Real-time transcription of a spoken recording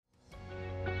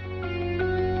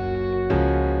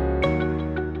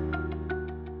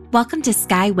Welcome to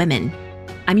Sky Women.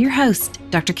 I'm your host,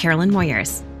 Dr. Carolyn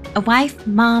Moyers, a wife,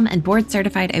 mom, and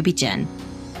board-certified OB-GYN.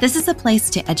 This is a place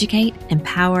to educate,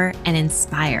 empower, and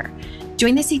inspire.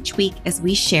 Join us each week as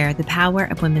we share the power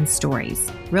of women's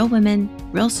stories. Real women,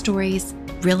 real stories,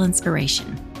 real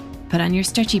inspiration. Put on your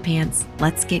stretchy pants.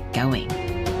 Let's get going.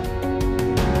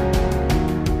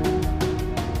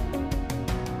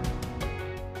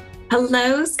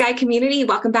 Hello, Sky community.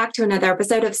 Welcome back to another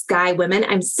episode of Sky Women.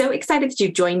 I'm so excited that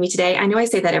you've joined me today. I know I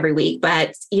say that every week,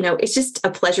 but it's just a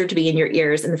pleasure to be in your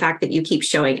ears and the fact that you keep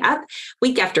showing up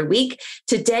week after week.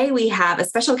 Today, we have a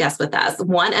special guest with us,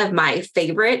 one of my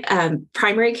favorite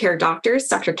primary care doctors,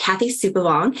 Dr. Kathy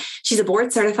Supavong. She's a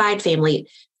board-certified family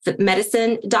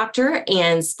medicine doctor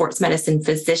and sports medicine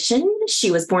physician. She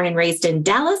was born and raised in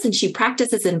Dallas, and she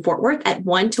practices in Fort Worth at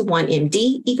 1-to-1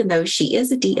 MD, even though she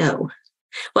is a DO.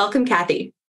 Welcome,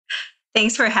 Kathy.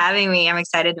 Thanks for having me. I'm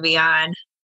excited to be on.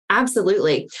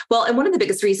 Absolutely. Well, and one of the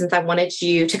biggest reasons I wanted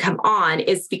you to come on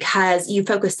is because you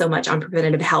focus so much on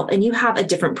preventative health and you have a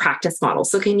different practice model.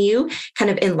 So can you kind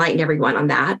of enlighten everyone on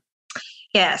that?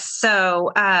 Yes.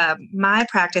 So my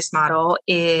practice model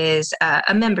is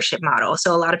a membership model.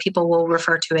 So a lot of people will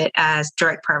refer to it as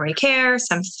direct primary care.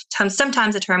 Sometimes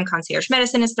the term concierge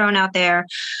medicine is thrown out there.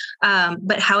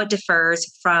 But how it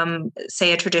differs from,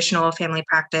 say, a traditional family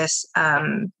practice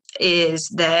is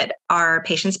that our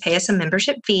patients pay us a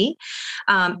membership fee.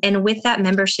 And with that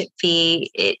membership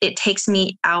fee, it takes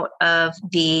me out of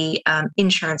the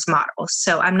insurance model.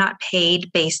 So I'm not paid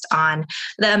based on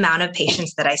the amount of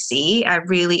patients that I see. I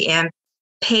really am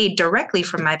paid directly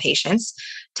from my patients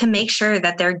to make sure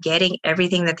that they're getting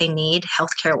everything that they need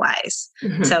healthcare wise.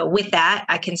 Mm-hmm. So with that,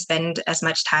 I can spend as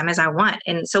much time as I want.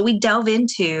 And so we delve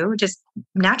into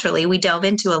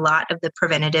a lot of the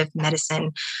preventative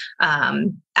medicine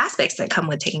aspects that come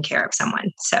with taking care of someone.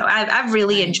 So I've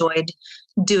really enjoyed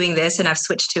doing this, and I've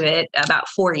switched to it about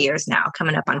 4 years now,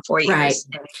 coming up on 4 years. Right.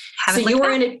 So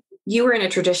you were in a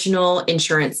traditional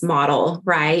insurance model,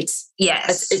 right?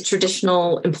 Yes. A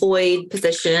traditional employed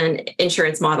position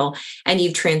insurance model. And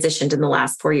you've transitioned in the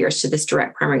last 4 years to this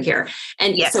direct primary care.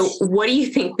 And yes. So what do you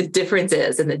think the difference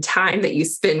is in the time that you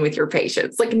spend with your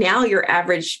patients? Like now your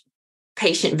average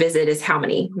patient visit is how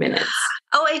many minutes?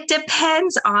 Oh, it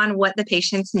depends on what the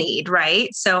patients need, right?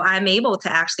 So I'm able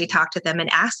to actually talk to them and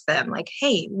ask them like,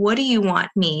 hey, what do you want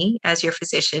me as your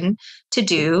physician to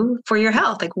do for your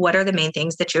health? Like, what are the main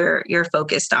things that you're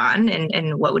focused on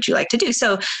and what would you like to do?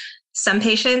 So some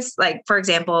patients, like, for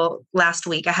example, last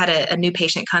week, I had a new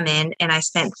patient come in and I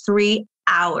spent 3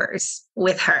 hours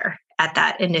with her at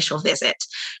that initial visit.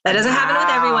 That doesn't happen with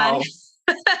everyone,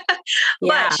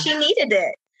 but she needed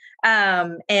it.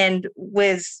 And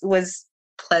was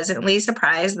pleasantly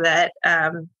surprised that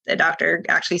the doctor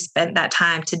actually spent that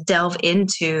time to delve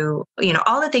into,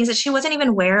 all the things that she wasn't even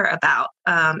aware about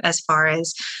as far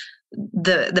as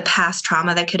the past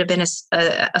trauma that could have been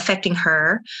affecting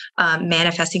her,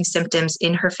 manifesting symptoms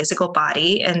in her physical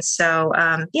body. And so,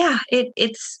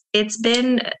 it's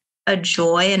been a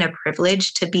joy and a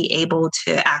privilege to be able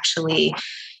to actually,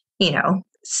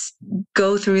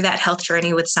 go through that health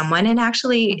journey with someone and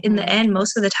actually in the end,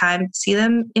 most of the time see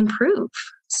them improve.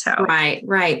 So,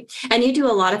 Right. And you do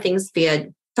a lot of things via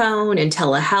phone and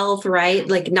telehealth, right?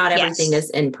 Like not everything is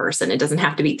in person. It doesn't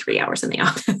have to be 3 hours in the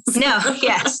office. No.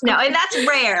 And that's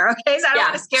rare. Okay. So I don't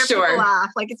want to scare people off.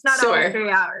 Like it's not always 3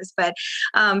 hours, but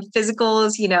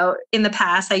physicals, in the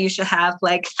past I used to have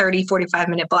like 30,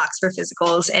 45-minute blocks for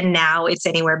physicals. And now it's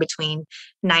anywhere between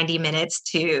 90 minutes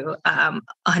to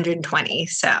 120.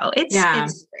 So it's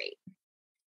great.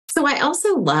 So I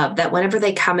also love that whenever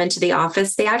they come into the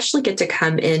office, they actually get to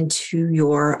come into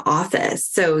your office.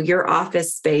 So your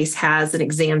office space has an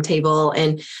exam table.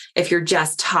 And if you're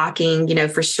just talking,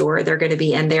 for sure, they're going to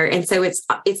be in there. And so it's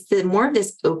the more of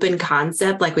this open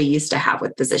concept like we used to have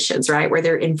with physicians, right? Where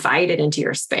they're invited into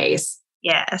your space.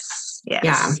 Yes.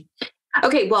 Yeah.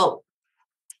 Okay. Well,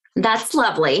 that's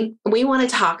lovely. We want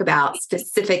to talk about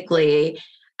specifically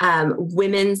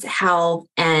women's health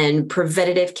and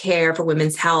preventative care for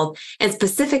women's health, and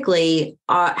specifically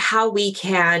how we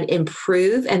can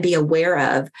improve and be aware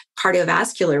of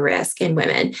cardiovascular risk in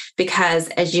women. Because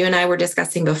as you and I were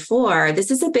discussing before, this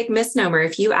is a big misnomer.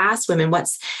 If you ask women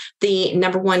what's the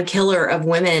number one killer of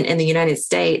women in the United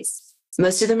States,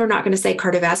 most of them are not going to say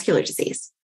cardiovascular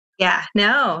disease. Yeah,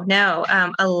 no.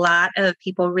 A lot of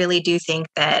people really do think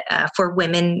that for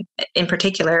women in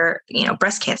particular,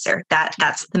 breast cancer,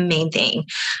 that's the main thing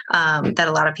that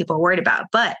a lot of people are worried about.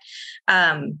 But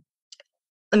let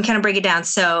me kind of break it down.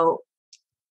 So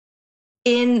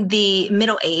in the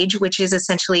middle age, which is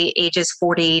essentially ages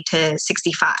 40 to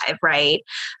 65, right?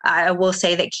 I will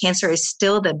say that cancer is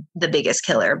still the biggest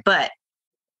killer, but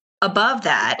above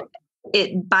that,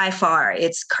 it by far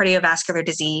it's cardiovascular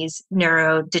disease,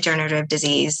 neurodegenerative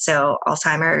disease, so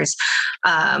Alzheimer's.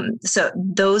 So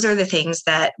those are the things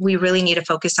that we really need to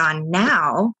focus on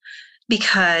now,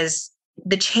 because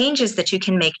the changes that you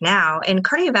can make now in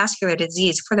cardiovascular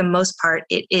disease, for the most part,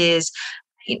 it is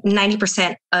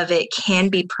 90% of it can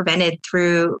be prevented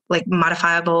through like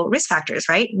modifiable risk factors,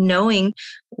 right? Knowing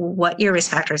what your risk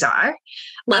factors are.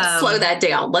 Let's slow that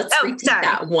down. Let's repeat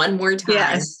that one more time.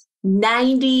 Yes.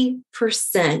 90%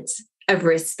 of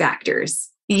risk factors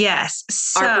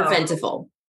are preventable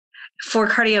for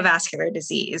cardiovascular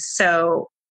disease. So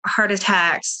heart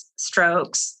attacks,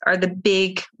 strokes are the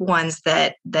big ones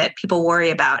that people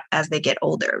worry about as they get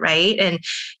older, right? And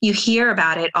you hear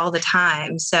about it all the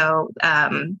time. So,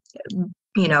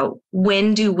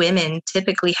 when do women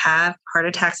typically have heart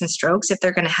attacks and strokes if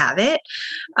they're going to have it?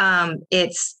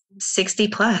 It's 60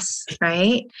 plus,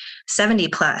 right? 70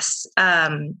 plus.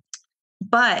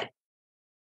 But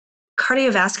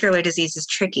cardiovascular disease is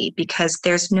tricky because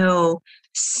there's no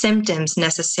symptoms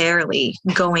necessarily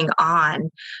going on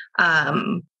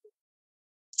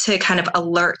to kind of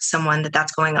alert someone that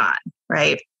that's going on,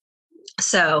 right?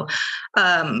 So,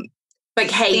 like,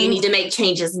 hey, you need to make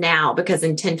changes now because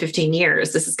in 10, 15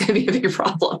 years, this is going to be a big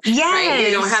problem. Yes, right?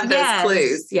 You don't have those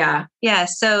clues. Yeah. Yeah.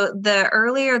 So the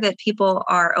earlier that people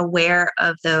are aware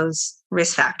of those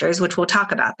risk factors, which we'll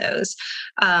talk about those,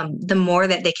 the more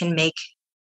that they can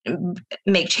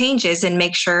make changes and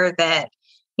make sure that,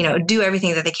 do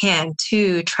everything that they can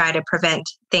to try to prevent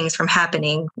things from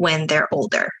happening when they're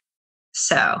older.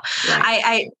 So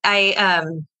right.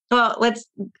 Let's,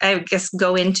 I guess,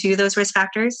 go into those risk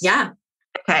factors. Yeah.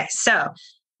 Okay. So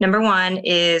number one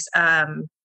is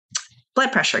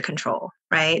blood pressure control,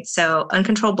 right? So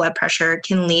uncontrolled blood pressure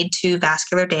can lead to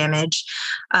vascular damage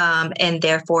and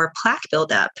therefore plaque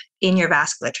buildup in your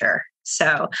vasculature.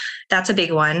 So that's a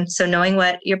big one. So knowing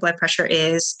what your blood pressure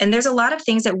is, and there's a lot of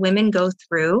things that women go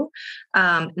through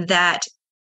that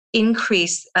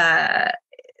increase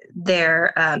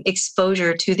their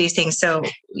exposure to these things. So,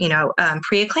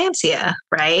 preeclampsia,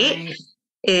 right,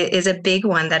 is a big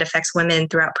one that affects women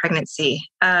throughout pregnancy.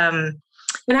 And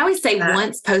I always say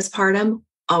once postpartum,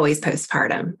 always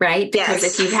postpartum, right? Because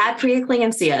if you've had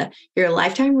preeclampsia, your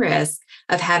lifetime risk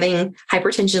of having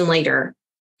hypertension later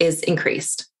is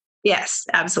increased. Yes,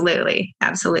 absolutely.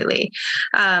 Absolutely.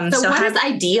 So what is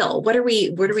ideal? What are we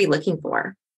looking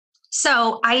for?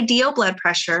 So ideal blood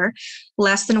pressure,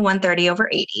 less than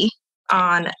 130/80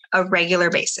 on a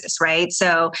regular basis, right?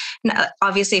 So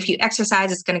obviously if you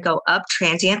exercise, it's going to go up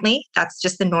transiently. That's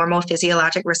just the normal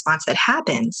physiologic response that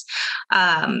happens.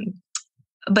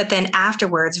 But then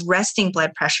afterwards, resting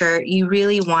blood pressure, you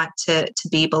really want to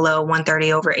be below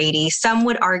 130/80. Some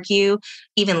would argue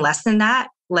even less than that,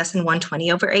 less than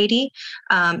 120/80.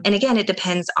 And again, it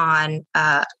depends on,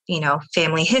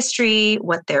 family history,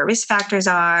 what their risk factors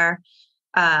are.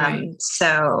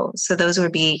 So those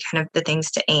would be kind of the things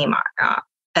to aim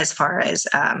as far as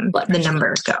the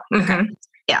numbers go. Okay.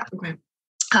 Yeah. Okay.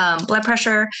 Blood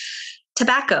pressure,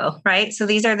 tobacco, right? So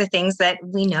these are the things that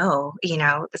we know,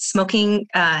 smoking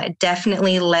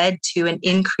definitely led to an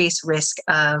increased risk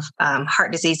of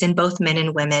heart disease in both men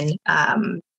and women,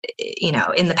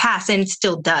 in the past, and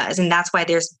still does. And that's why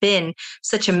there's been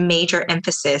such a major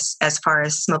emphasis as far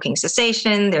as smoking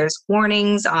cessation. There's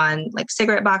warnings on like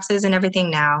cigarette boxes and everything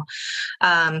now.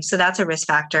 So that's a risk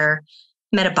factor.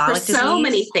 Metabolic disease. So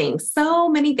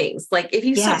many things. Like if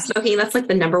you stop smoking, that's like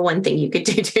the number one thing you could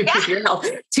do to improve your health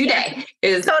today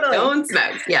is don't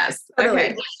smoke. Yes.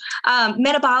 Totally. Okay.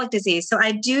 Metabolic disease. So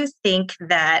I do think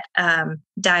that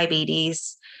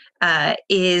diabetes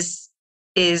is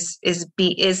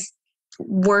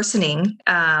worsening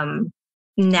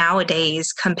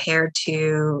nowadays compared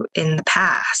to in the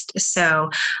past. So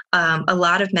a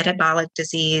lot of metabolic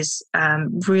disease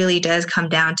really does come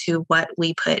down to what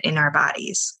we put in our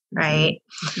bodies, right?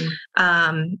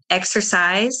 Mm-hmm.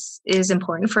 Exercise is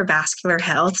important for vascular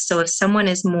health. So if someone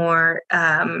is more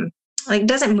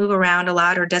doesn't move around a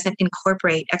lot or doesn't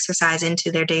incorporate exercise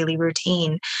into their daily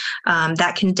routine,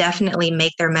 that can definitely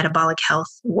make their metabolic health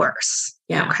worse.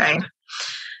 Yeah. Okay.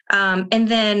 And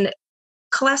then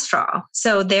cholesterol.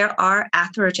 So there are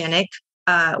atherogenic,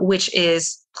 which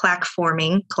is plaque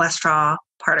forming cholesterol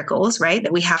particles, right,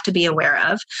 that we have to be aware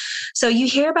of. So you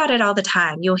hear about it all the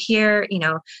time. You'll hear,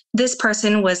 this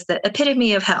person was the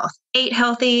epitome of health, ate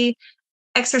healthy,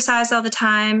 exercised all the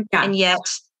time, and yet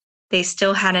they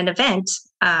still had an event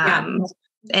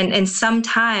And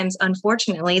sometimes,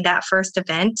 unfortunately, that first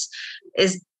event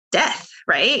is death,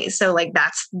 right? So like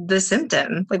that's the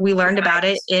symptom. Like we learned about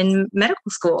it in medical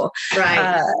school.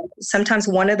 Right. Sometimes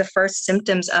one of the first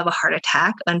symptoms of a heart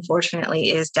attack,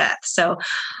 unfortunately, is death. So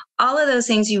all of those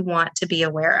things you want to be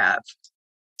aware of.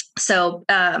 So,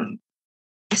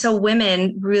 so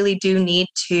women really do need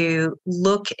to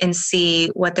look and see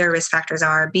what their risk factors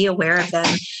are, be aware of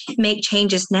them, make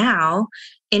changes now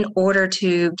in order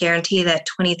to guarantee that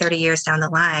 20, 30 years down the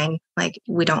line, like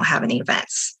we don't have any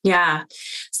events. Yeah.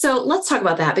 So let's talk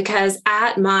about that, because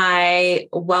at my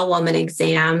Well Woman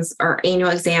exams or annual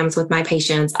exams with my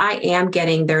patients, I am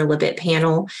getting their lipid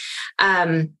panel.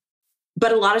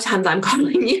 But a lot of times I'm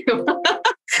calling you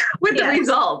with the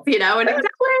results, and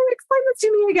explain this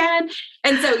to me again.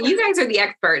 And so you guys are the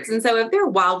experts. And so if they're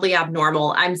wildly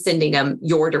abnormal, I'm sending them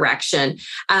your direction.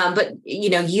 But,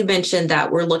 you mentioned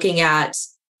that we're looking at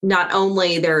not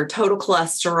only their total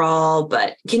cholesterol,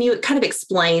 but can you kind of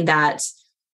explain that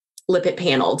lipid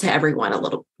panel to everyone a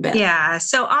little bit? Yeah.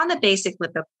 So on the basic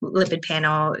lipid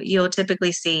panel, you'll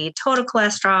typically see total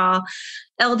cholesterol,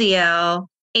 LDL,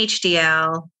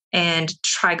 HDL, and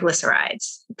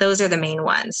triglycerides. Those are the main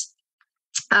ones.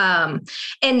 And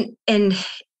in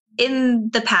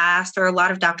the past, or a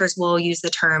lot of doctors will use the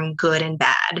term good and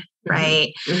bad,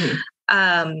 right?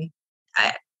 Mm-hmm.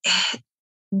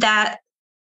 That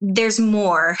there's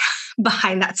more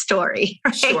behind that story,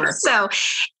 right? Sure. So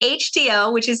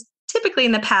HDL, which is typically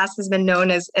in the past has been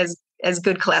known as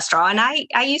good cholesterol. And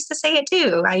I used to say it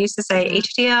too. I used to say,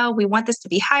 HDL, we want this to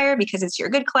be higher because it's your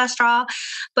good cholesterol.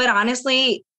 But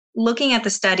honestly, looking at the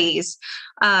studies,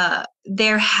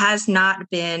 there has not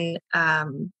been,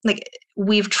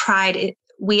 we've tried it.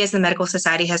 We as the medical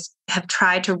society have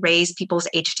tried to raise people's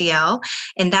HDL,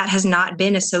 and that has not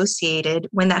been associated.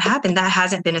 When that happened, that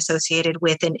hasn't been associated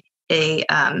with a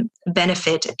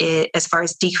benefit as far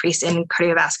as decrease in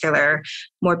cardiovascular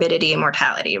morbidity and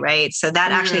mortality, right? So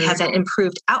that actually hasn't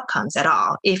improved outcomes at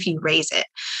all if you raise it.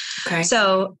 Okay.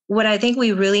 So what I think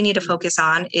we really need to focus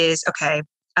on is,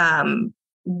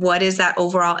 what is that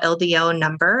overall LDL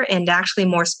number? And actually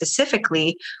more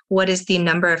specifically, what is the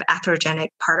number of atherogenic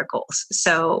particles?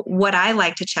 So what I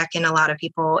like to check in a lot of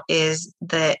people is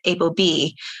the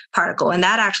ApoB particle, and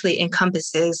that actually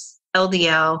encompasses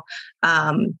LDL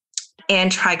and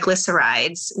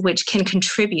triglycerides, which can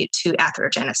contribute to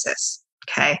atherogenesis.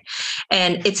 Okay.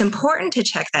 And it's important to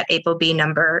check that ApoB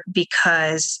number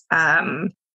because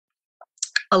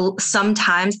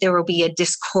sometimes there will be a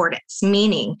discordance,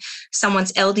 meaning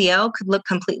someone's LDL could look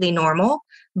completely normal,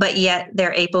 but yet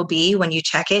their ApoB, when you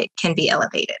check it, can be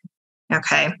elevated.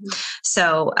 Okay.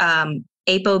 So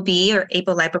ApoB or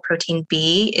apolipoprotein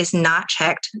B is not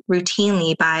checked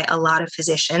routinely by a lot of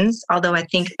physicians, although I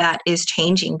think that is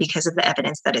changing because of the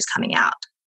evidence that is coming out.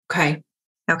 Okay.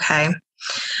 Okay.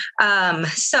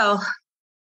 So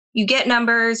you get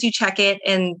numbers, you check it,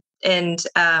 and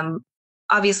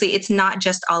obviously it's not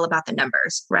just all about the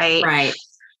numbers, right? Right.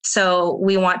 So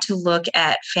we want to look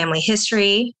at family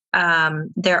history.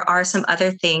 There are some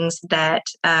other things that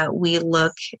we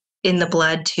look in the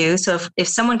blood too. So if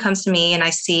someone comes to me and I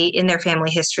see in their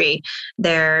family history,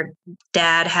 their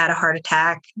dad had a heart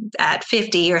attack at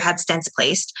 50 or had stents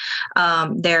placed,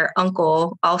 their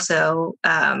uncle also,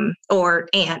 or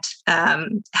aunt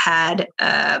had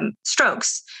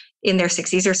strokes in their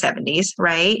 60s or 70s,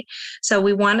 right? So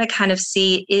we want to kind of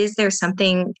see, is there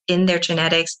something in their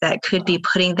genetics that could be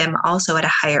putting them also at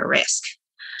a higher risk?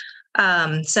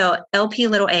 So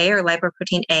Lp(a) or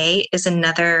lipoprotein A is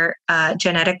another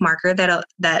genetic marker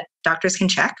that doctors can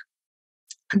check.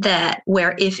 That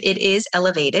where if it is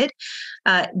elevated,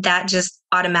 that just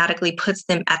automatically puts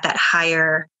them at that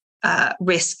higher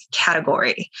risk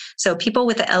category. So people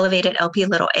with the elevated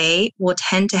Lp(a) will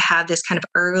tend to have this kind of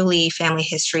early family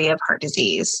history of heart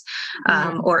disease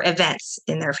or events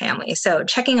in their family. So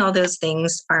checking all those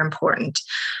things are important.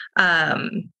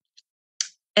 And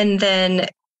then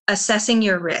assessing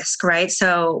your risk, right?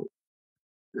 So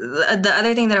the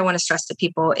other thing that I want to stress to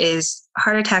people is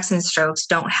heart attacks and strokes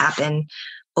don't happen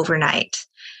overnight.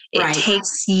 It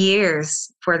takes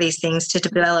years for these things to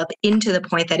develop into the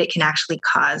point that it can actually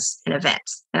cause an event.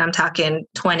 And I'm talking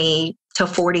 20 to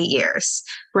 40 years.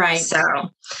 Right. So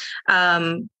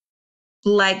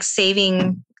like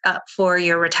saving up for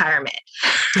your retirement,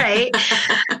 right?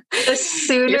 The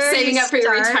sooner you're saving up for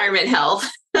your retirement health.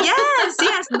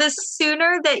 yes. The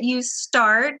sooner that you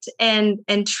start and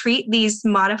treat these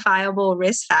modifiable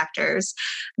risk factors,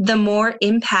 the more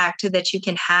impact that you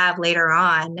can have later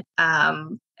on.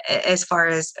 as far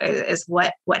as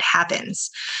what happens.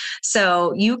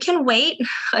 So you can wait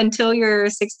until you're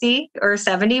 60 or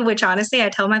 70, which honestly, I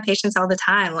tell my patients all the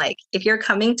time, like, if you're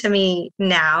coming to me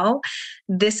now,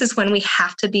 this is when we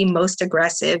have to be most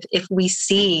aggressive if we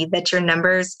see that your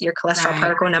cholesterol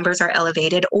particle numbers are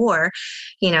elevated, or,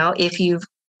 if you've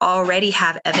already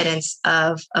have evidence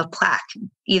of plaque,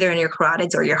 either in your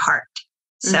carotids or your heart.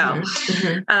 So,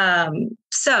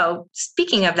 so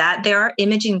speaking of that, there are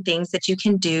imaging things that you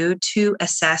can do to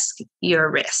assess your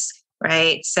risk,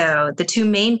 right? So the two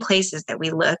main places that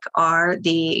we look are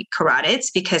the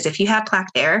carotids, because if you have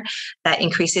plaque there, that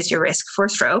increases your risk for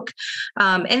stroke.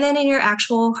 And then in your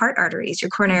actual heart arteries, your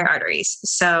coronary arteries.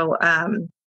 So,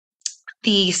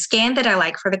 the scan that I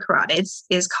like for the carotids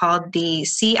is called the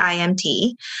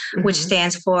CIMT, which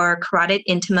stands for Carotid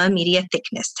Intima Media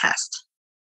Thickness Test.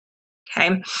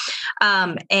 Okay.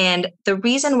 And the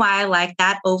reason why I like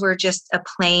that over just a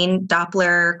plain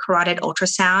Doppler carotid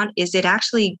ultrasound is it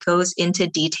actually goes into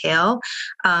detail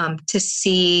to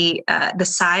see the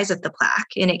size of the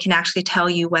plaque, and it can actually tell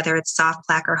you whether it's soft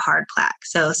plaque or hard plaque.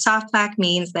 So soft plaque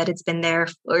means that it's been there,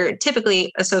 or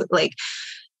typically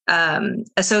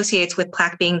associates with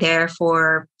plaque being there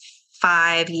for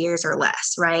 5 years or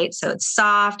less, right? So it's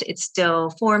soft, it's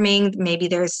still forming, maybe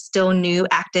there's still new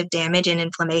active damage and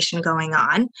inflammation going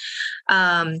on.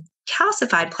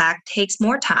 Calcified plaque takes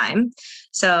more time.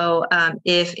 So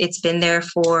if it's been there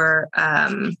for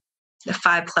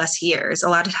 5+ years, a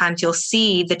lot of times you'll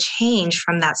see the change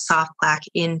from that soft plaque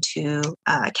into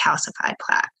calcified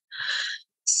plaque.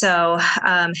 So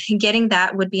getting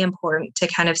that would be important to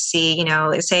kind of see,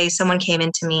 say someone came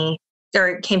to me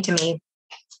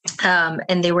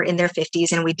and they were in their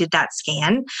 50s and we did that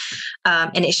scan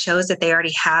and it shows that they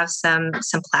already have some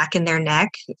plaque in their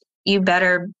neck. You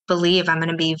better believe I'm going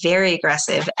to be very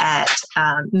aggressive at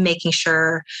making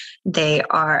sure their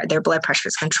blood pressure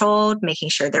is controlled, making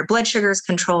sure their blood sugar is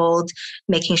controlled,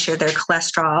 making sure their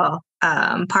cholesterol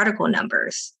particle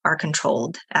numbers are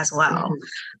controlled as well.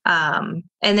 And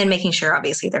then making sure,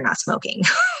 obviously, they're not smoking.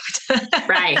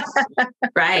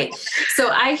 Right. So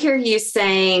I hear you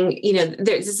saying,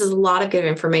 this is a lot of good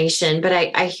information, but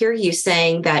I hear you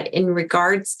saying that in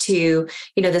regards to,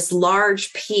 this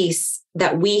large piece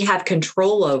that we have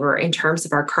control over in terms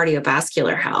of our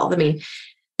cardiovascular health. I mean,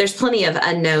 there's plenty of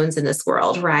unknowns in this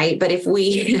world, right? But if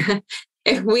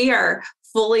we are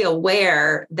fully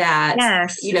aware that,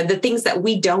 the things that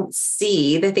we don't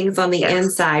see, the things on the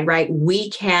inside, right, we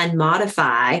can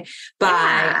modify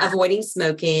by avoiding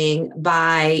smoking,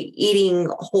 by eating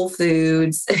whole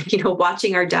foods,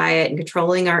 watching our diet and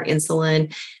controlling our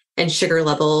insulin and sugar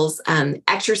levels,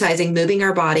 exercising, moving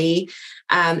our body,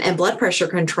 and blood pressure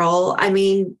control. I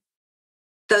mean,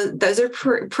 those are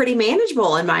pretty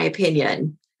manageable, in my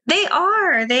opinion. They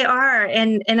are.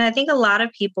 And I think a lot of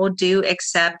people do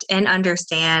accept and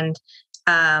understand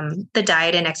the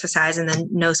diet and exercise and the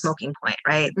no smoking point,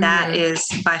 right? That is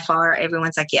by far,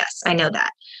 everyone's like, yes, I know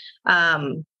that.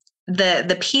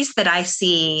 The piece that I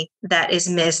see that is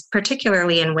missed,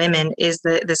 particularly in women, is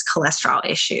this cholesterol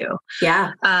issue.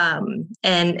 Yeah.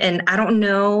 And I don't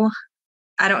know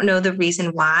the reason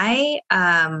why.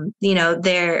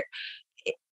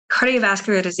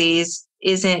 Cardiovascular disease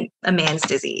isn't a man's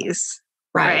disease.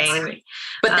 Right.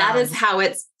 But that is how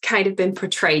it's kind of been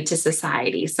portrayed to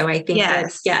society. So I think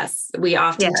that, we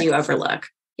often do overlook.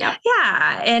 Yeah.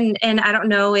 Yeah. And I don't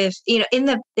know if, in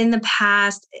the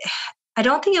past, I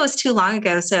don't think it was too long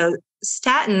ago. So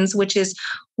statins, which is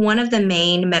one of the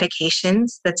main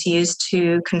medications that's used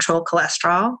to control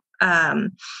cholesterol,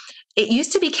 it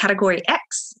used to be category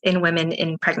X in women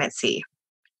in pregnancy.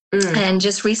 And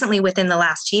just recently, within the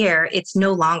last year, it's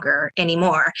no longer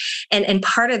anymore. And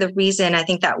part of the reason I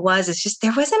think that is just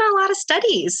there wasn't a lot of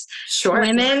studies. Sure.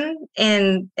 Women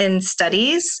in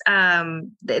studies,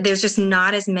 there's just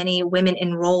not as many women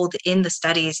enrolled in the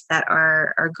studies that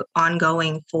are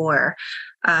ongoing for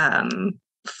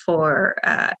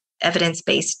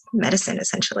evidence-based medicine,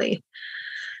 essentially.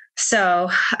 So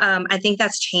I think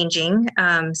that's changing.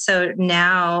 So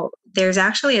now there's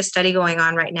actually a study going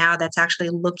on right now that's actually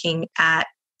looking at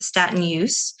statin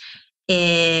use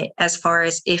as far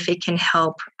as if it can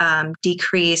help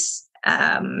decrease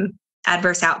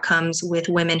adverse outcomes with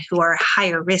women who are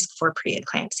higher risk for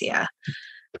preeclampsia.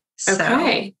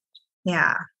 Okay.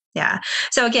 Yeah.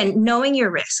 So again, knowing your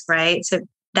risk, right? So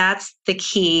that's the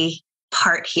key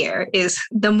part here is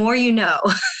the more you know.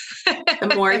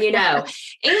 The more you know.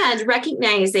 And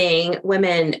recognizing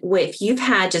women, if you've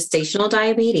had gestational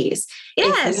diabetes,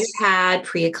 if you've had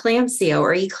preeclampsia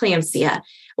or eclampsia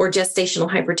or gestational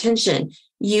hypertension,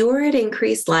 you are at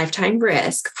increased lifetime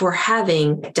risk for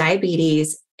having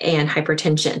diabetes and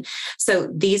hypertension. So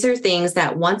these are things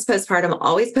that once postpartum,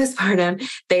 always postpartum,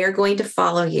 they are going to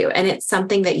follow you. And it's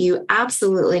something that you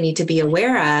absolutely need to be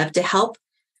aware of to help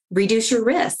reduce your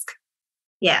risk.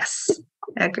 Yes.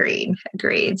 Agreed.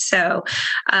 So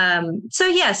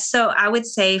yes. So I would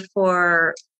say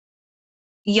for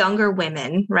younger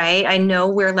women, right? I know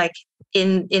we're like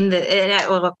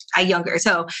younger.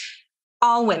 So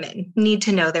all women need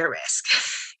to know their risk.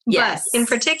 Yes. But in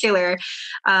particular,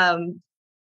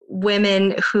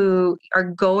 women who are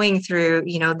going through,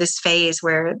 this phase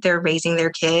where they're raising their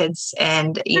kids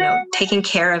and, taking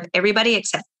care of everybody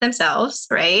except themselves,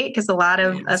 right? Because a lot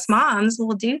of us moms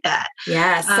will do that.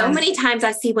 Yeah. So many times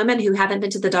I see women who haven't been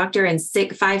to the doctor in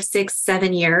 5, 6,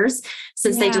 7 years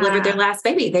since they delivered their last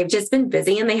baby. They've just been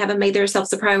busy and they haven't made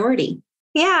themselves a priority.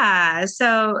 Yeah.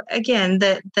 So again,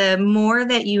 the more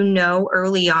that you know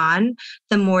early on,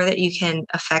 the more that you can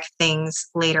affect things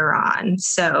later on.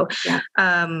 So,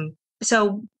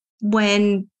 so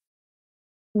when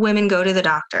women go to the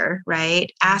doctor,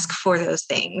 right, ask for those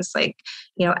things. Like,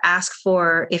 ask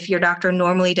for, if your doctor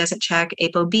normally doesn't check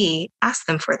ApoB, ask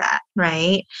them for that,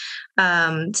 right?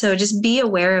 So just be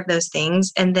aware of those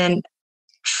things and then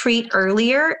treat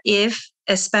earlier if,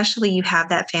 especially you have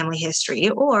that family history,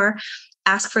 or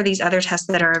ask for these other tests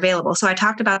that are available. So I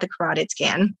talked about the carotid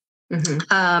scan.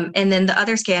 Mm-hmm. And then the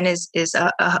other scan is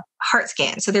a heart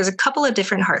scan. So there's a couple of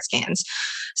different heart scans.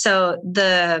 So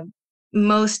the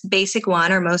most basic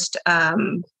one, or most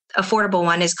affordable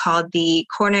one, is called the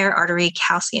coronary artery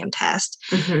calcium test.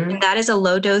 Mm-hmm. And that is a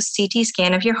low dose CT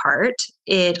scan of your heart.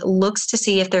 It looks to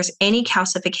see if there's any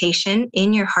calcification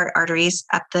in your heart arteries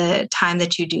at the time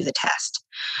that you do the test.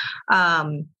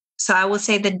 So I will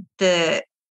say that the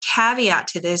caveat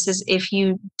to this is if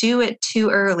you do it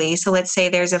too early. So let's say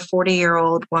there's a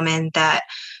 40-year-old woman that,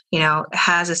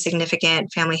 has a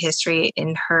significant family history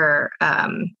in her,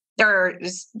 or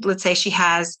let's say she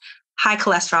has high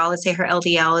cholesterol. Let's say her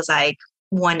LDL is like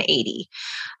 180.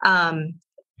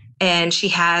 And she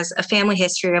has a family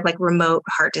history of like remote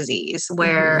heart disease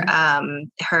where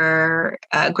her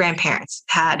grandparents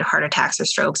had heart attacks or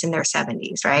strokes in their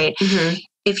 70s, right? Mm-hmm.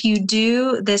 If you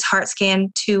do this heart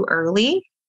scan too early,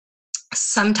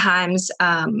 sometimes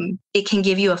it can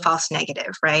give you a false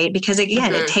negative, right? Because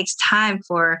again, it takes time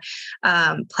for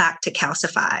plaque to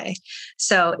calcify.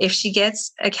 So if she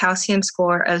gets a calcium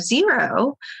score of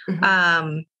 0,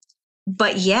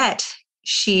 but yet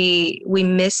we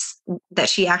miss that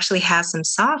she actually has some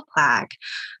soft plaque,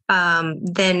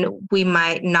 then we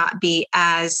might not be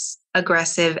as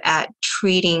aggressive at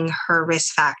treating her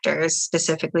risk factors,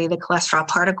 specifically the cholesterol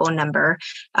particle number,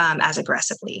 as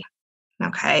aggressively.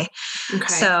 Okay.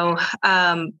 So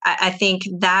I think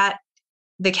that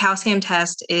the calcium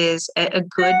test is a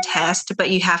good test,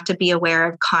 but you have to be aware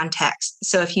of context.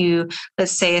 So if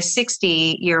let's say a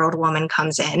 60-year-old woman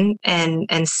comes in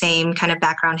and same kind of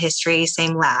background history,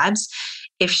 same labs,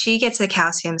 if she gets a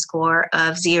calcium score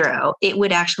of 0, it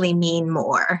would actually mean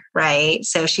more, right?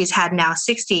 So she's had now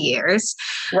 60 years.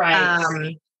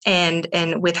 Right. And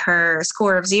with her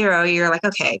score of 0, you're like,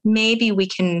 okay, maybe we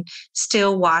can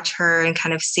still watch her and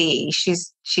kind of see.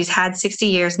 She's had 60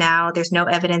 years now. There's no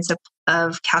evidence of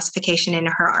calcification in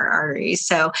her arteries.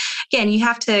 So again, you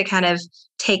have to kind of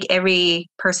take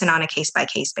every person on a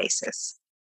case-by-case basis.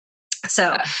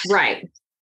 So right.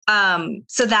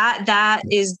 So that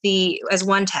is as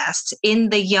one test. In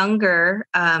the younger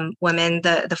women,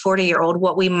 the 40-year-old,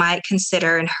 what we might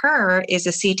consider in her is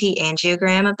a CT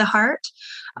angiogram of the heart.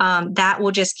 That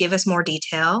will just give us more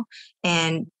detail,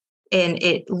 and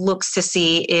it looks to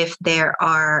see if there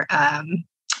are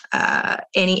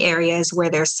any areas where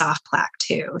there's soft plaque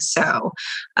too. So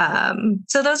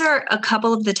those are a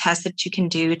couple of the tests that you can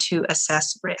do to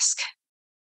assess risk.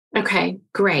 Okay,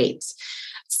 great.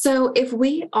 So if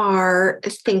we are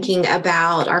thinking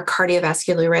about our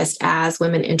cardiovascular risk as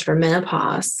women enter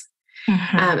menopause,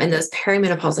 and those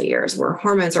perimenopausal years where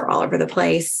hormones are all over the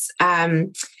place,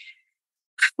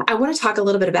 I want to talk a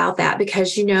little bit about that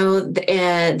because,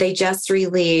 they just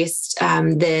released,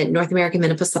 the North American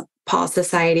Menopause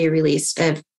Society released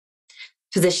a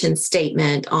physician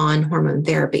statement on hormone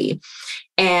therapy,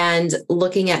 and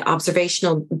looking at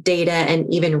observational data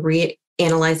and even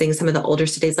reanalyzing some of the older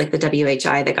studies like the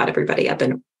WHI that got everybody up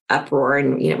in uproar.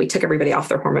 And, we took everybody off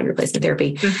their hormone replacement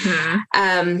therapy. They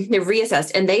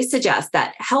reassessed, and they suggest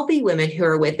that healthy women who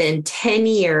are within 10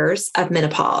 years of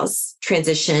menopause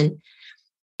transition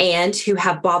and who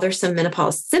have bothersome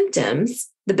menopause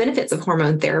symptoms, the benefits of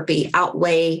hormone therapy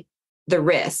outweigh the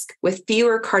risk, with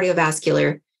fewer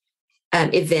cardiovascular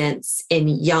events in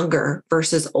younger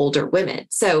versus older women.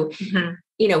 So,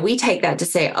 we take that to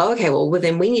say, okay, well,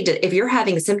 then we need to, if you're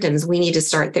having symptoms, we need to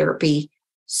start therapy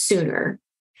sooner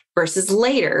versus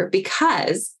later,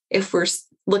 because if we're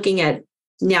looking at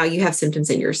now you have symptoms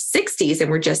in your 60s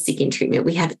and we're just seeking treatment,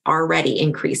 we have already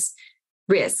increased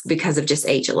risk because of just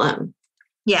age alone.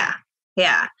 Yeah.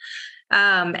 Yeah.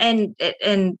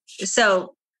 And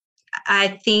so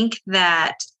I think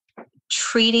that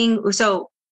so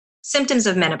symptoms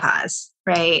of menopause,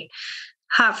 right?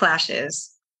 Hot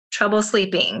flashes, trouble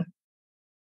sleeping,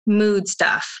 mood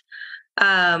stuff.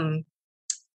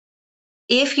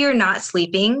 If you're not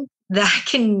sleeping, that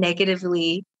can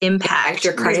negatively impact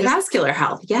your cardiovascular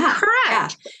health. Yeah. Correct. Yeah.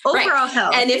 Overall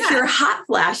health. And if your hot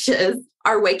flashes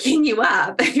are waking you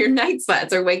up, if your night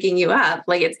sweats are waking you up,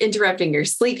 like it's interrupting your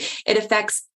sleep, it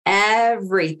affects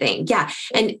everything. Yeah.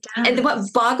 And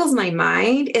what boggles my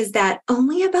mind is that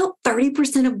only about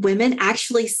 30% of women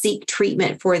actually seek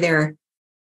treatment for their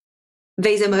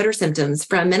vasomotor symptoms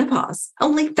from menopause.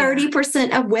 Only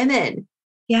 30% of women.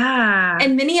 Yeah.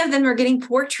 And many of them are getting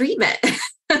poor treatment.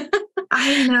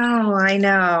 I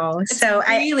know. It's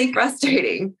really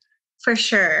frustrating. For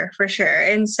sure.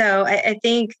 And so I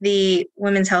think the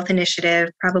Women's Health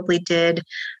Initiative probably did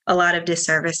a lot of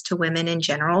disservice to women in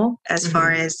general, as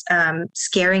far as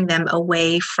scaring them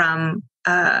away from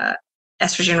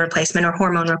estrogen replacement or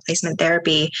hormone replacement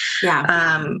therapy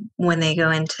when they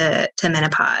go into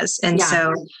menopause. And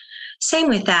so same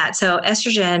with that. So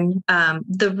estrogen,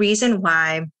 the reason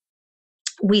why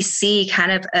we see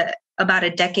kind of about a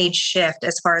decade shift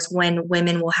as far as when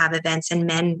women will have events and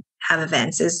men have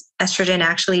events is estrogen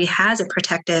actually has a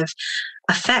protective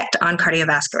effect on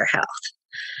cardiovascular health.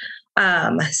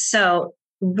 So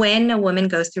when a woman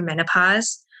goes through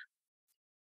menopause,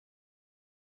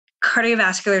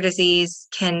 cardiovascular disease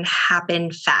can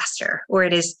happen faster, or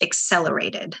it is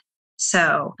accelerated.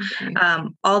 So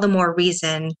all the more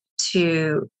reason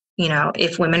to,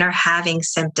 if women are having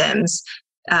symptoms,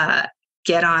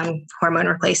 get on hormone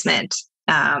replacement,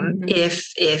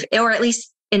 if or at least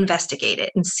investigate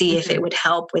it and see if it would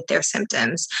help with their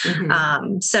symptoms.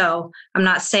 So I'm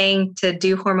not saying to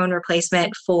do hormone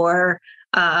replacement for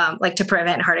like to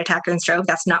prevent heart attack and stroke.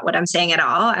 That's not what I'm saying at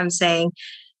all. I'm saying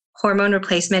hormone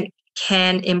replacement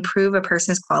can improve a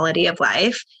person's quality of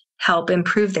life, help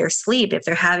improve their sleep if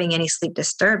they're having any sleep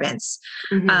disturbance.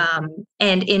 And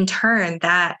in turn,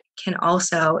 that can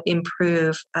also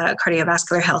improve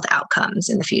cardiovascular health outcomes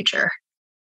in the future.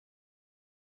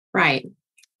 Right.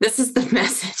 This is the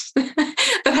message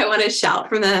that I want to shout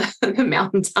from the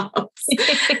mountaintops.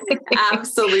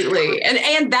 Absolutely.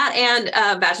 And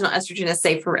vaginal estrogen is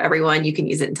safe for everyone. You can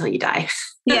use it until you die.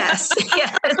 Yes.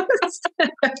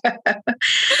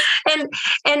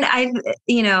 And I,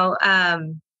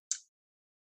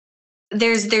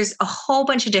 there's a whole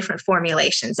bunch of different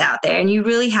formulations out there, and you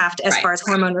really have to, as far as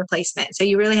hormone replacement. So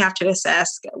you really have to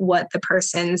assess what the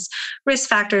person's risk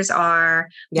factors are,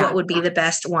 what would be the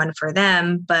best one for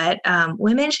them. But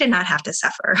women should not have to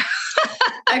suffer.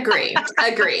 Agree.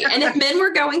 And if men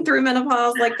were going through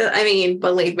menopause like that,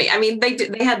 believe me,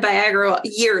 they had Viagra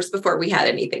years before we had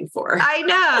anything for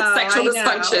sexual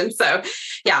dysfunction. So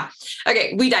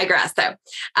okay, we digress though.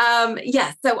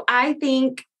 So I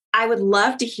think I would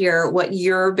love to hear what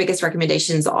your biggest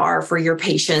recommendations are for your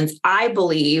patients. I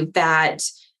believe that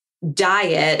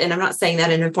diet, and I'm not saying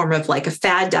that in a form of like a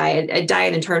fad diet, a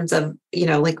diet in terms of,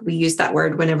 like we use that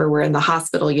word whenever we're in the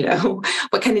hospital,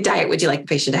 what kind of diet would you like the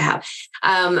patient to have?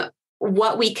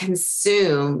 What we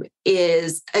consume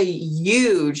is a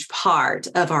huge part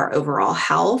of our overall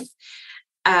health.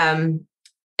 And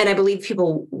I believe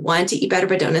people want to eat better,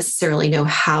 but don't necessarily know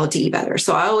how to eat better.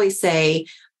 So I always say,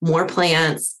 more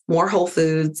plants, more whole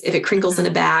foods. If it crinkles in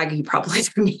a bag, you probably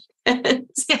don't need it.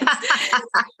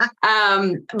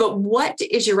 But what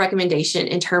is your recommendation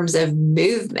in terms of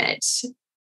movement?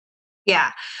 Yeah,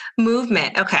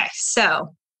 movement. Okay.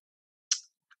 So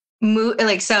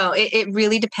it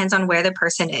really depends on where the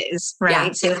person is, right?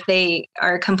 Yeah. So if they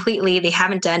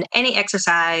haven't done any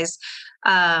exercise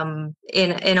in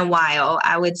a while,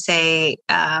 I would say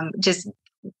just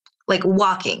like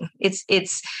walking.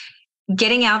 It's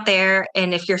getting out there,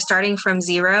 and if you're starting from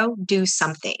zero, do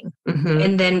something,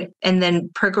 and then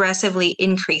progressively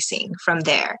increasing from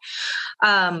there.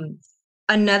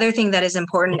 Another thing that is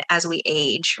important as we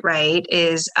age, right,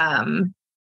 is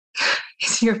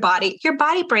your body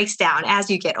breaks down as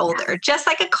you get older, just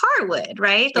like a car would,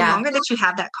 right? The longer that you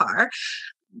have that car,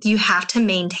 you have to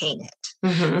maintain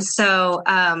it. So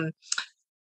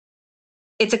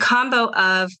it's a combo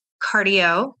of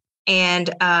cardio and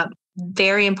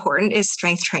very important is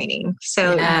strength training.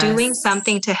 So doing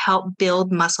something to help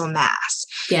build muscle mass.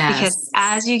 Because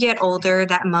as you get older,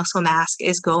 that muscle mass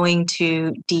is going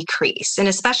to decrease. And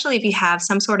especially if you have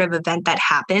some sort of event that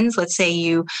happens, let's say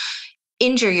you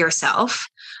injure yourself,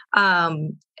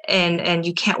 and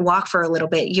you can't walk for a little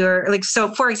bit. You're like,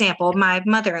 so for example, my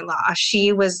mother-in-law,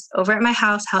 she was over at my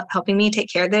house helping me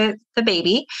take care of the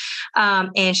baby.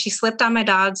 And she slipped on my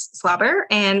dog's slobber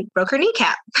and broke her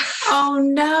kneecap. Oh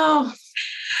no.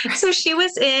 So she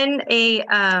was in a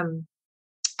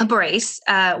brace,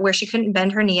 where she couldn't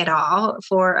bend her knee at all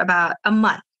for about a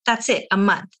month. That's it, a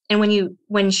month. And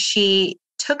when she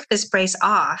took this brace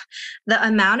off, the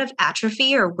amount of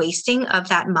atrophy or wasting of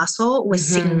that muscle was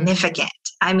significant.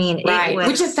 I mean, it was,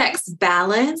 which affects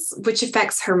balance, which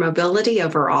affects her mobility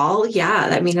overall. Yeah.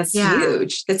 I mean, that's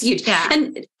huge. That's huge. Yeah.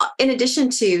 And in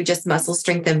addition to just muscle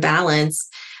strength and balance,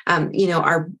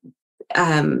 our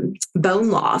bone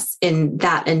loss in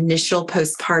that initial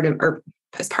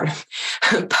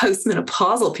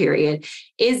postmenopausal period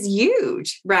is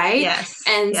huge, right? Yes.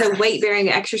 And so weight bearing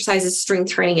exercises, strength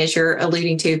training, as you're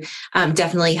alluding to,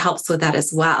 definitely helps with that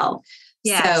as well.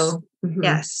 Yes. So,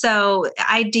 yes. So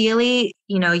ideally,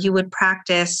 you would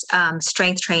practice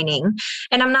strength training.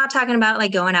 And I'm not talking about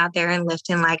like going out there and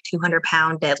lifting like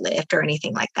 200-pound deadlift or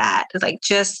anything like that. It's like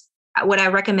just what I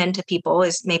recommend to people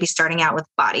is maybe starting out with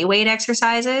body weight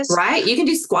exercises. Right. You can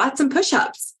do squats and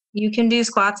push-ups. You can do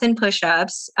squats and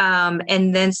push-ups,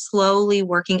 and then slowly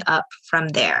working up from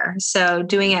there. So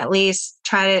doing at least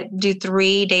try to do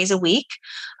 3 days a week,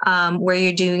 where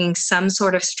you're doing some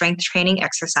sort of strength training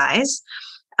exercise.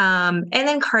 And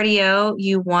then cardio,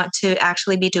 you want to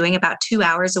actually be doing about 2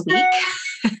 hours a week.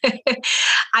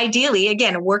 Ideally,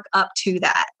 again, work up to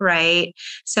that, right?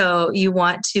 So you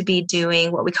want to be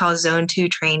doing what we call zone 2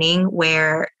 training,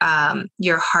 where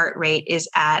your heart rate is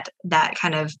at that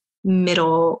kind of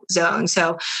middle zone.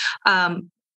 So I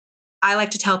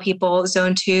like to tell people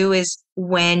zone 2 is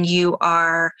when you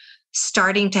are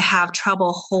starting to have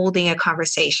trouble holding a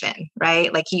conversation,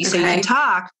 right? Like so you can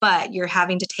talk, but you're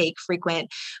having to take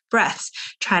frequent breaths,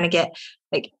 trying to get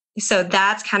so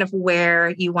that's kind of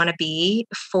where you want to be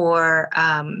for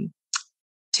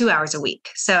 2 hours a week.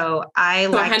 So I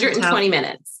like 120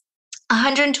 minutes.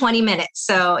 120 minutes.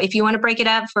 So if you want to break it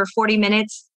up for 40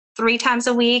 minutes, 3 times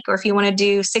a week, or if you want to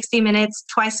do 60 minutes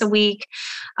twice a week,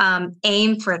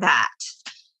 aim for that.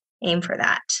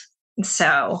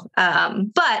 So,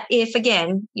 but if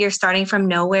again, you're starting from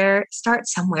nowhere, start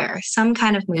somewhere, some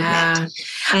kind of movement.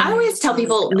 Yeah. I always tell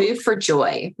people move for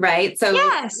joy, right? So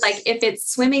like if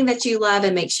it's swimming that you love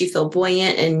and makes you feel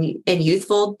buoyant and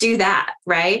youthful, do that,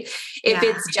 right? If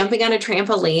it's jumping on a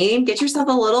trampoline, get yourself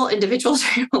a little individual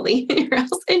trampoline in your house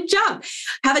and jump.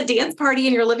 Have a dance party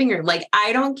in your living room. Like,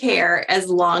 I don't care as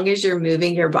long as you're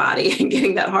moving your body and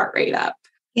getting that heart rate up.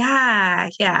 Yeah.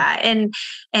 Yeah. And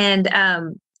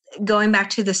going back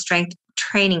to the strength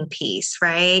training piece,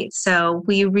 right? So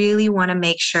we really want to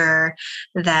make sure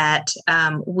that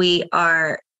we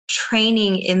are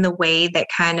training in the way that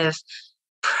kind of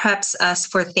preps us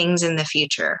for things in the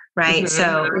future, right?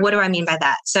 So what do I mean by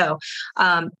that? So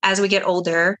as we get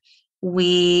older,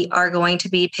 we are going to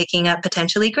be picking up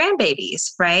potentially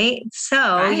grandbabies, right?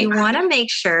 So you want to make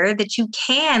sure that you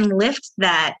can lift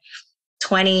that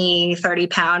 20,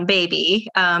 30-pound baby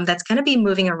that's going to be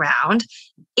moving around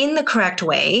in the correct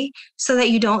way so that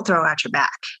you don't throw out your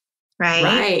back,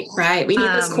 right? Right. We need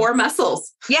those core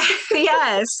muscles.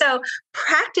 Yeah. So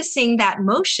practicing that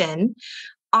motion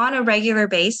on a regular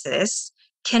basis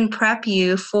can prep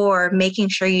you for making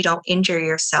sure you don't injure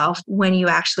yourself when you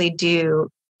actually do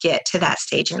get to that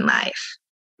stage in life.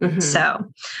 So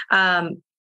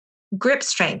grip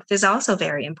strength is also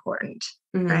very important.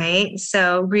 Right.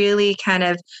 So really kind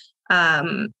of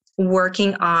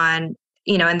working on,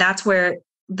 and that's where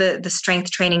the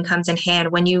strength training comes in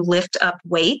hand. When you lift up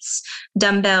weights,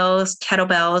 dumbbells,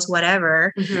 kettlebells,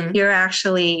 whatever, you're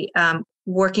actually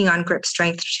working on grip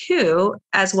strength too,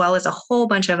 as well as a whole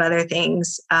bunch of other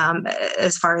things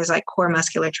as far as like core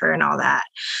musculature and all that.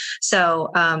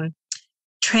 So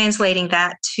translating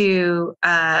that to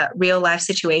real life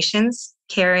situations,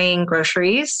 carrying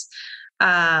groceries.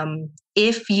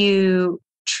 If you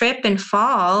trip and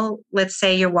fall, let's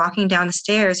say you're walking down the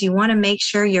stairs, you want to make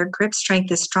sure your grip strength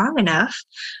is strong enough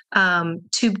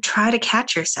to try to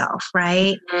catch yourself,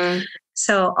 right?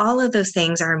 So all of those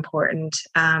things are important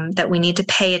that we need to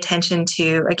pay attention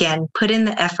to. Again, put in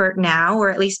the effort now, or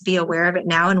at least be aware of it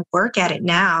now and work at it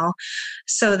now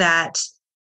so that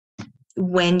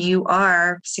when you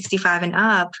are 65 and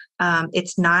up,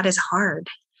 it's not as hard.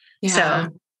 Yeah. So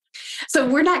So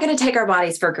we're not going to take our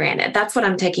bodies for granted. That's what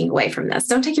I'm taking away from this.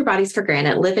 Don't take your bodies for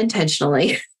granted. Live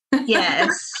intentionally.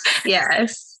 Yes.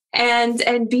 Yes.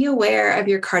 And be aware of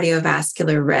your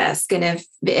cardiovascular risk. And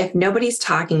if nobody's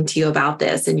talking to you about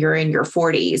this and you're in your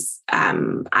 40s,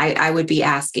 I would be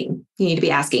asking. You need to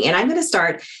be asking. And I'm going to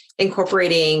start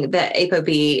incorporating the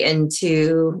ApoB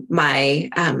into my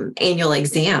annual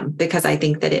exam because I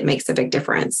think that it makes a big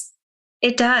difference.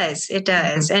 It does. It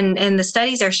does. Mm-hmm. And the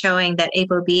studies are showing that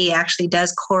ApoB actually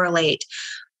does correlate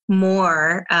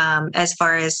more as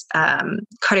far as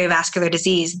cardiovascular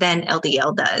disease than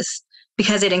LDL does,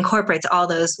 because it incorporates all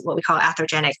those, what we call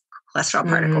atherogenic cholesterol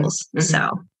particles. Mm-hmm.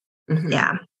 So,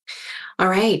 yeah. All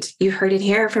right. You heard it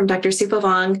here from Dr.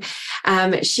 Supavong.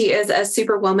 She is a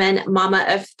superwoman, mama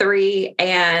of 3,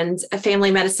 and a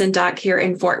family medicine doc here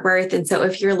in Fort Worth. And so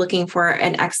if you're looking for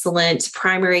an excellent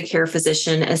primary care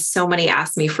physician, as so many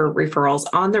ask me for referrals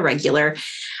on the regular,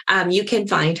 you can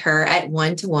find her at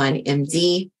 1-to-1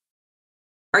 MD.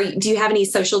 Do you have any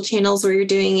social channels where you're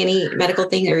doing any medical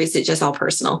thing, or is it just all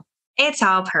personal? It's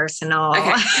all personal.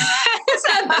 Okay.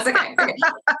 That's okay. So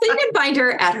you can find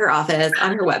her at her office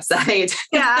on her website.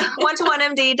 Yeah.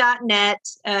 1to1md.net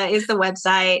is the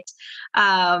website.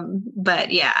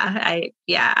 But yeah, I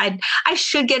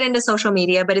should get into social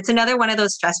media, but it's another one of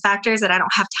those stress factors that I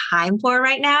don't have time for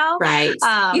right now. Right.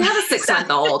 You have a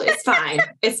 6-month-old. It's fine.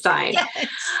 It's fine. Yes.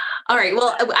 All right.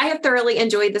 Well, I have thoroughly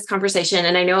enjoyed this conversation,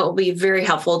 and I know it will be very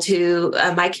helpful to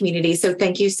my community. So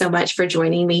thank you so much for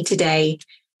joining me today.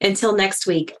 Until next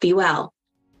week, be well.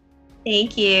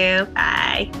 Thank you.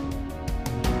 Bye.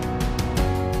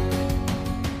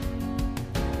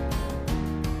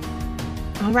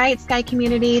 All right, Sky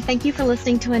community, thank you for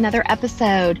listening to another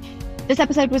episode. This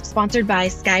episode was sponsored by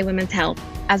Sky Women's Health.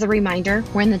 As a reminder,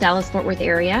 we're in the Dallas-Fort Worth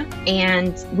area,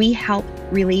 and we help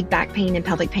relieve back pain and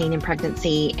pelvic pain in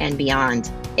pregnancy and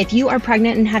beyond. If you are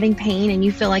pregnant and having pain and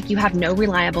you feel like you have no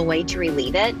reliable way to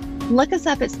relieve it, look us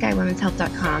up at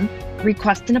skywomenshealth.com,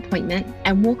 request an appointment,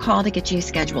 and we'll call to get you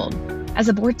scheduled. As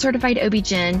a board-certified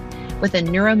OB-GYN with a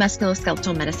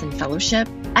neuromusculoskeletal medicine fellowship,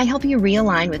 I help you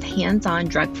realign with hands-on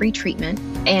drug-free treatment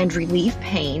and relieve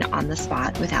pain on the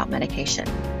spot without medication.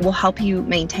 We'll help you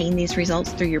maintain these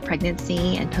results through your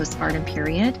pregnancy and postpartum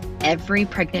period. Every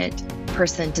pregnant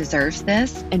person deserves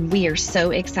this, and we are so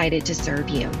excited to serve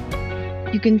you.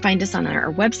 You can find us on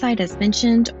our website, as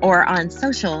mentioned, or on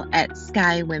social at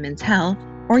Sky Women's Health,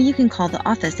 or you can call the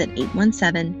office at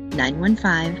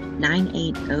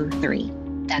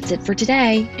 817-915-9803. That's it for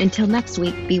today. Until next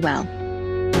week, be well.